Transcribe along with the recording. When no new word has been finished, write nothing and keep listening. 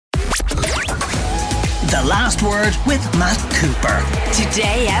The Last Word with Matt Cooper.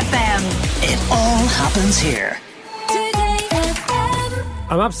 Today FM. It all happens here.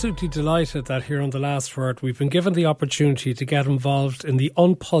 I'm absolutely delighted that here on The Last Word we've been given the opportunity to get involved in the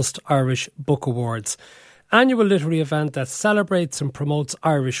An Post Irish Book Awards, annual literary event that celebrates and promotes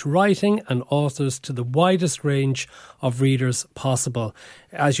Irish writing and authors to the widest range of readers possible.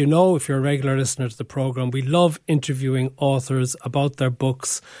 As you know, if you're a regular listener to the programme, we love interviewing authors about their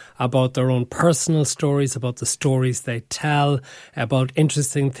books, about their own personal stories, about the stories they tell, about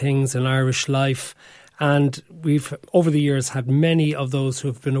interesting things in Irish life. And we've, over the years, had many of those who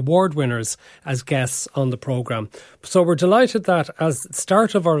have been award winners as guests on the programme. So we're delighted that as the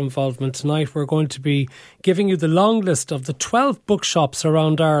start of our involvement tonight, we're going to be giving you the long list of the 12 bookshops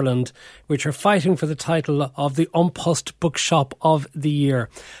around Ireland which are fighting for the title of the An Post Bookshop of the Year.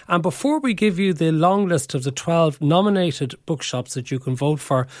 And before we give you the long list of the 12 nominated bookshops that you can vote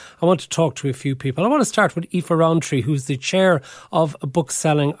for, I want to talk to a few people. I want to start with Aoife Roantree, who's the chair of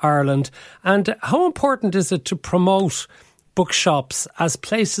Bookselling Ireland. And how important is it to promote bookshops as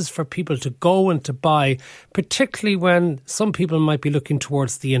places for people to go and to buy, particularly when some people might be looking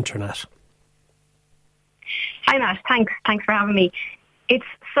towards the internet? Hi Matt, thanks for having me. It's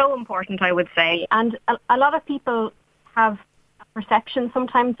so important, I would say, and a lot of people have a perception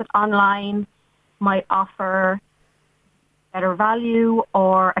sometimes that online might offer better value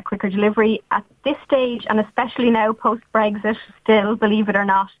or a quicker delivery. At this stage, and especially now post-Brexit, still, believe it or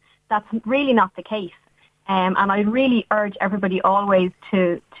not, that's really not the case. And I really urge everybody always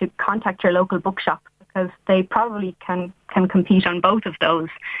to contact your local bookshop, because they probably can compete on both of those.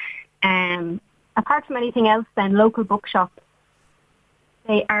 Apart from anything else, then, local bookshops,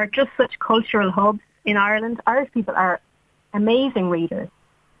 they are just such cultural hubs in Ireland. Irish people are amazing readers.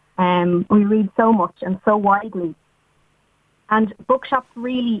 We read so much and so widely. And bookshops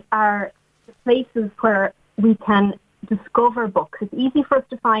really are the places where we can discover books. It's easy for us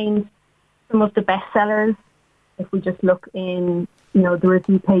to find some of the bestsellers if we just look in, the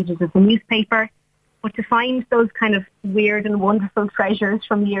review pages of the newspaper. But to find those kind of weird and wonderful treasures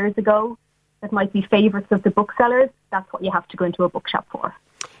from years ago that might be favourites of the booksellers, that's what you have to go into a bookshop for.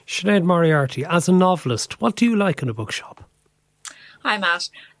 Sinead Moriarty, as a novelist, what do you like in a bookshop? Hi,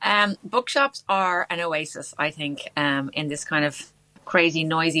 Matt. Bookshops are an oasis, I think, in this kind of crazy,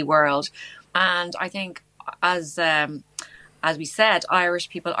 noisy world. And I think, as we said, Irish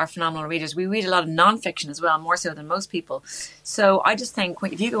people are phenomenal readers. We read a lot of non-fiction as well, more so than most people. So I just think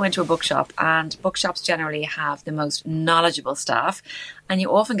if you go into a bookshop, and bookshops generally have the most knowledgeable staff, and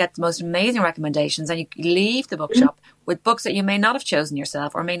you often get the most amazing recommendations, and you leave the bookshop with books that you may not have chosen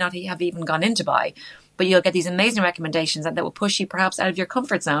yourself or may not have even gone in to buy. But you'll get these amazing recommendations that will push you perhaps out of your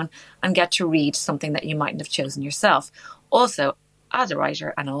comfort zone and get to read something that you mightn't have chosen yourself. Also, as a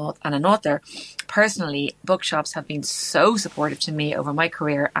writer and an author, personally, bookshops have been so supportive to me over my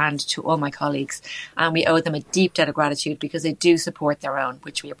career and to all my colleagues. And we owe them a deep debt of gratitude because they do support their own,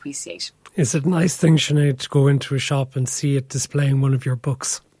 which we appreciate. Is it a nice thing, Sinead, to go into a shop and see it displaying one of your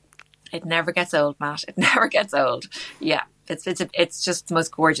books? It never gets old, Matt. It never gets old. Yeah, it's just the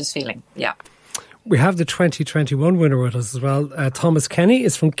most gorgeous feeling. Yeah. We have the 2021 winner with us as well. Tomas Kenny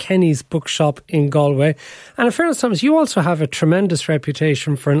is from Kenny's Bookshop in Galway. And in fairness, Thomas, you also have a tremendous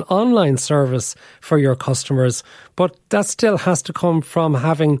reputation for an online service for your customers. But that still has to come from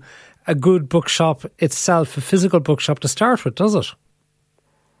having a good bookshop itself, a physical bookshop to start with, does it?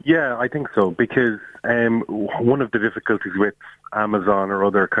 Yeah, I think so. Because one of the difficulties with Amazon or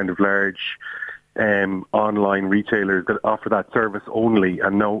other kind of large online retailers that offer that service only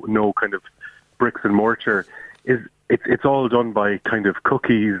and no kind of bricks and mortar is it's all done by kind of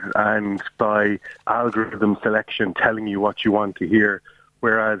cookies and by algorithm selection telling you what you want to hear.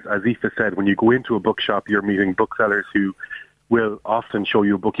 Whereas, as Aoife said, when you go into a bookshop, you're meeting booksellers who will often show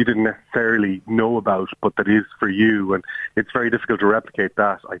you a book you didn't necessarily know about, but that is for you. And it's very difficult to replicate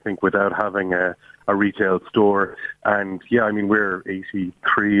that, I think, without having a retail store. And yeah, I mean, we're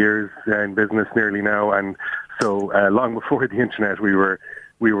 83 years in business nearly now. And so long before the internet, we were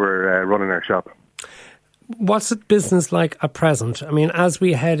running our shop. What's the business like at present? I mean, as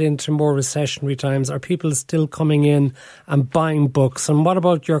we head into more recessionary times, are people still coming in and buying books? And what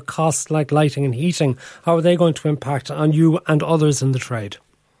about your costs like lighting and heating? How are they going to impact on you and others in the trade?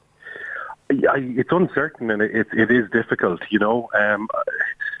 It's uncertain and it is difficult,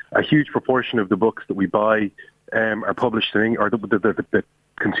 a huge proportion of the books that we buy are published in England, or the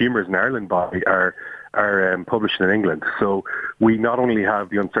consumers in Ireland buy are published in England. So we not only have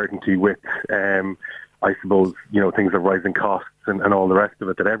the uncertainty with, I suppose, things like rising costs and all the rest of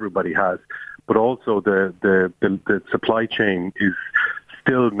it that everybody has, but also the supply chain is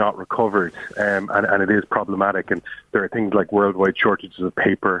still not recovered, and it is problematic. And there are things like worldwide shortages of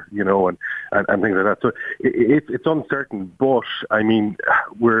paper, and things like that. So it's uncertain, but I mean,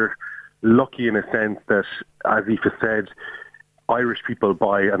 we're lucky in a sense that, as Aoife said, Irish people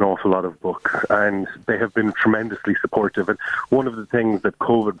buy an awful lot of books, and they have been tremendously supportive. And one of the things that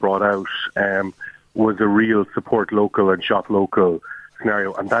COVID brought out was a real support local and shop local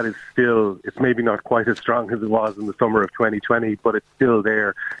scenario, and that is still, it's maybe not quite as strong as it was in the summer of 2020, but it's still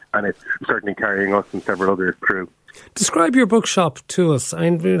there, and it's certainly carrying us and several others through. Describe your bookshop to us. I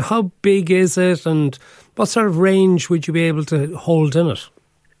mean, how big is it, and what sort of range would you be able to hold in it?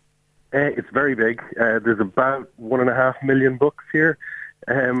 It's very big. There's about 1.5 million books here.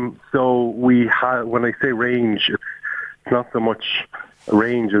 So we have, when I say range, it's not so much a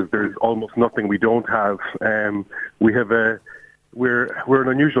range as there's almost nothing we don't have. We're an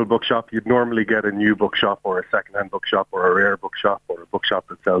unusual bookshop. You'd normally get a new bookshop or a second-hand bookshop or a rare bookshop or a bookshop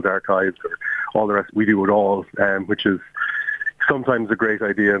that sells archives or all the rest. We do it all, which is sometimes a great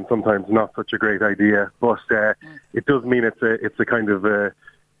idea and sometimes not such a great idea. But it does mean it's a kind of a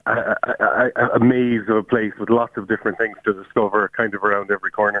maze of a place with lots of different things to discover kind of around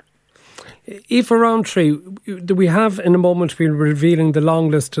every corner. Aoife Roantree, we have in a moment been revealing the long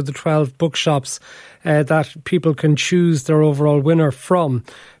list of the 12 bookshops that people can choose their overall winner from.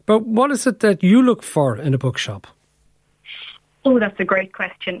 But what is it that you look for in a bookshop? Oh, that's a great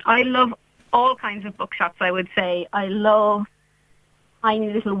question. I love all kinds of bookshops, I would say. I love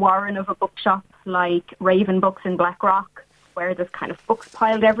tiny little warren of a bookshop like Raven Books in Blackrock, where there's kind of books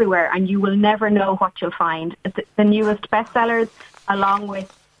piled everywhere and you will never know what you'll find. The newest bestsellers, along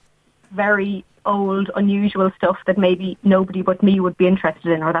with very old, unusual stuff that maybe nobody but me would be interested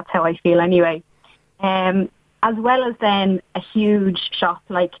in, or that's how I feel anyway. As well as then a huge shop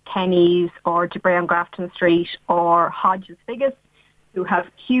like Kenny's or Debray on Grafton Street or Hodges Figgis, who have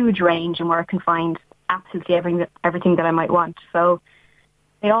huge range and where I can find absolutely everything that I might want. So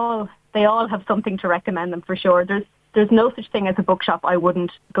they all have something to recommend them for sure. There's no such thing as a bookshop I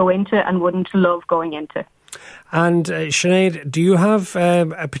wouldn't go into and wouldn't love going into. And Sinead, do you have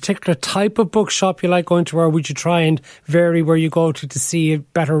a particular type of bookshop you like going to, or would you try and vary where you go to see a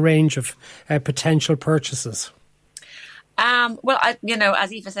better range of potential purchases? Well, as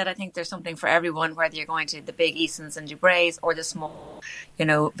Aoife said, I think there's something for everyone, whether you're going to the big Easons and Dubrays or the small,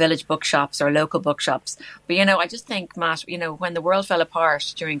 village bookshops or local bookshops. But, I just think, Matt, when the world fell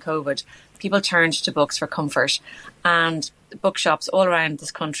apart during COVID, people turned to books for comfort, and bookshops all around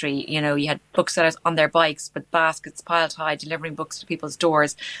this country, you had booksellers on their bikes with baskets piled high, delivering books to people's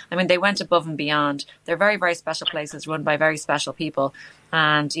doors. I mean, they went above and beyond. They're very, very special places run by very special people.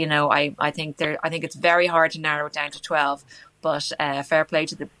 And, I think it's very hard to narrow it down to 12, but fair play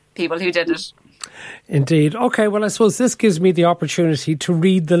to the people who did it. Indeed. OK, well, I suppose this gives me the opportunity to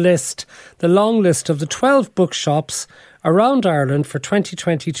read the long list of the 12 bookshops around Ireland for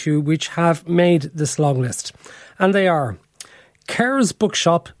 2022 which have made this long list. And they are Kerr's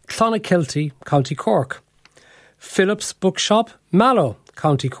Bookshop, Clonakilty, County Cork; Phillips Bookshop, Mallow,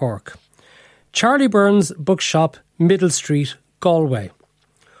 County Cork; Charlie Byrne's Bookshop, Middle Street, Galway;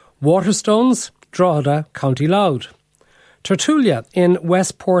 Waterstones, Drogheda, County Louth; Tertulia in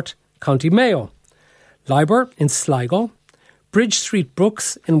Westport, County Mayo; Liber in Sligo; Bridge Street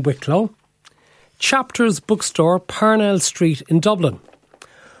Books in Wicklow; Chapters Bookstore, Parnell Street in Dublin;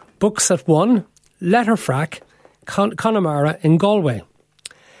 Books at One LetterFrack, Connemara in Galway;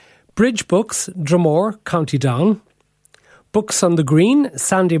 Bridge Books, Dromore, County Down; Books on the Green,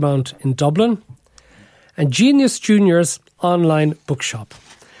 Sandymount in Dublin; and Genius Junior's online bookshop.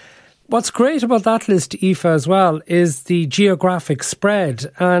 What's great about that list, Aoife, as well, is the geographic spread,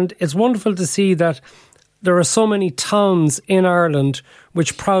 and it's wonderful to see that there are so many towns in Ireland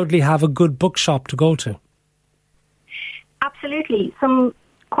which proudly have a good bookshop to go to. Absolutely. Some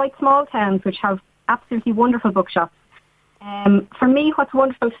quite small towns which have absolutely wonderful bookshops. For me, what's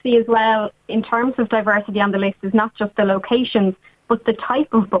wonderful to see as well, in terms of diversity on the list, is not just the locations, but the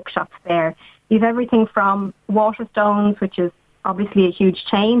type of bookshops there. You have everything from Waterstones, which is obviously a huge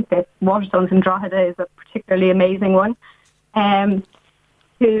chain. The Waterstones in Drogheda is a particularly amazing one.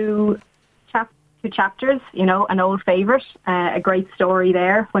 To Chapters, an old favourite, a great story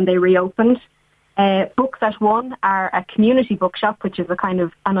there when they reopened. Books at One are a community bookshop, which is a kind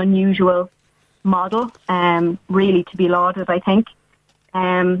of an unusual model, really to be lauded, I think.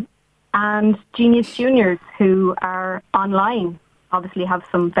 And Genius Juniors, who are online, obviously have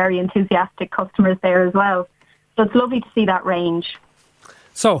some very enthusiastic customers there as well. So it's lovely to see that range.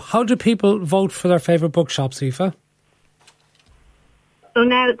 So how do people vote for their favourite bookshops, Aoife? So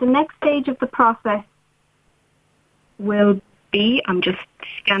now the next stage of the process will be. I'm just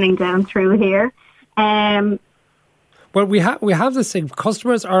scanning down through here. Well, we have this thing.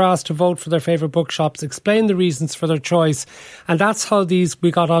 Customers are asked to vote for their favourite bookshops, explain the reasons for their choice, and that's how we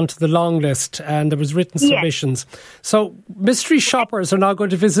got onto the long list, and there was written submissions. So mystery shoppers are now going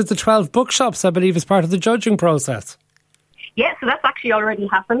to visit the 12 bookshops, I believe, as part of the judging process. Yeah, so that's actually already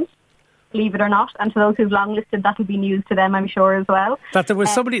happened, believe it or not. And to those who've longlisted, that'll be news to them, I'm sure, as well. That there was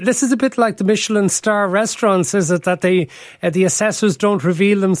somebody... This is a bit like the Michelin star restaurants, is it? That the assessors don't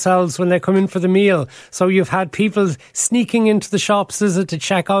reveal themselves when they come in for the meal. So you've had people sneaking into the shops, is it, to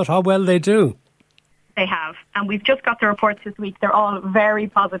check out how well they do? They have. And we've just got the reports this week. They're all very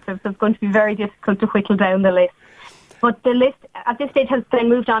positive, so it's going to be very difficult to whittle down the list. But the list, at this stage, has then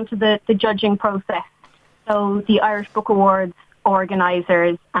moved on to the judging process. So the Irish Book Awards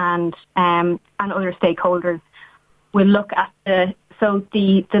organisers and other stakeholders will look at the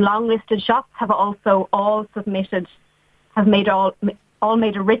long-listed shops have also all submitted, have made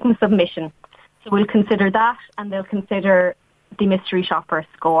made a written submission. So we'll consider that, and they'll consider the mystery shopper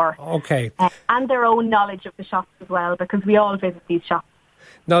score. Okay. And their own knowledge of the shops as well, because we all visit these shops.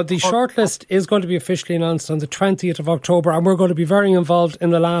 Now, the shortlist is going to be officially announced on the 20th of October, and we're going to be very involved in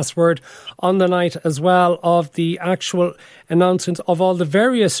the last word on the night as well of the actual announcement of all the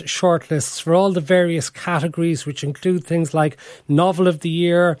various shortlists for all the various categories, which include things like Novel of the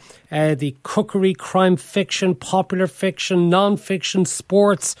Year, the cookery, crime fiction, popular fiction, non-fiction,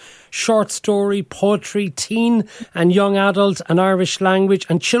 sports, short story, poetry, teen and young adult and Irish language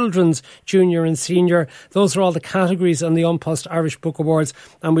and children's junior and senior. Those are all the categories on the An Post Irish Book Awards,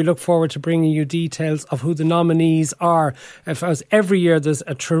 and we look forward to bringing you details of who the nominees are. As every year there's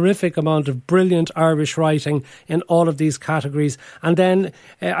a terrific amount of brilliant Irish writing in all of these categories. And then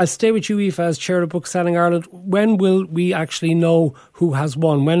I'll stay with you, Aoife, as Chair of Bookselling Ireland. When will we actually know who has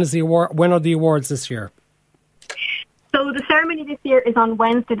won? When are the awards this year? So the ceremony this year is on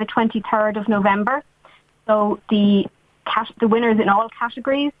Wednesday, the 23rd of November. So the winners in all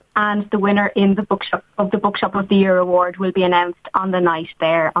categories and the winner in the Bookshop of the Year award will be announced on the night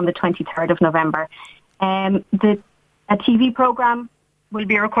there on the 23rd of November. A TV programme will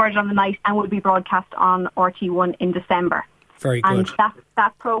be recorded on the night and will be broadcast on RT1 in December. Very good. And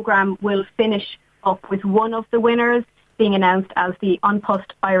that programme will finish up with one of the winners being announced as the An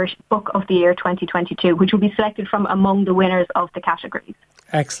Post Irish Book of the Year 2022, which will be selected from among the winners of the categories.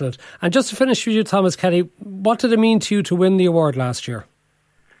 Excellent. And just to finish with you, Thomas Kenny, what did it mean to you to win the award last year?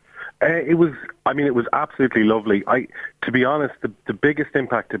 It was absolutely lovely. To be honest, the biggest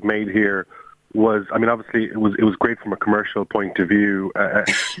impact it made here was, obviously it was great from a commercial point of view,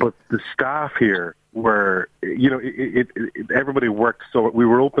 but the staff here were, everybody worked. So we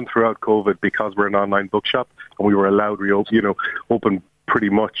were open throughout COVID because we're an online bookshop, and we were allowed open pretty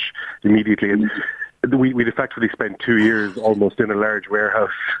much immediately. And we'd effectively spent 2 years almost in a large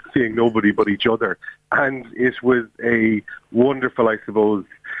warehouse, seeing nobody but each other. And it was a wonderful, I suppose,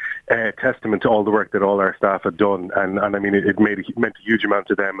 testament to all the work that all our staff had done. And it meant a huge amount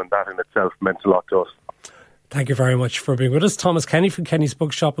to them, and that in itself meant a lot to us. Thank you very much for being with us. Thomas Kenny from Kenny's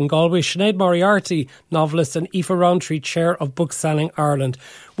Bookshop in Galway, Sinead Moriarty, novelist, and Aoife Roantree, Chair of Bookselling Ireland.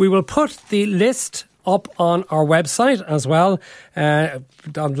 We will put the list up on our website as well,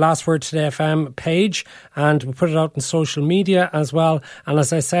 on Last Word Today FM page, and we'll put it out on social media as well. And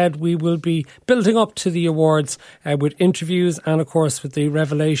as I said, we will be building up to the awards with interviews and, of course, with the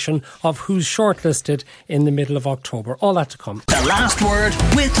revelation of who's shortlisted in the middle of October. All that to come. The Last Word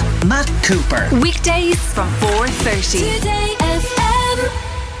with Matt Cooper. Weekdays from 4:30. Today.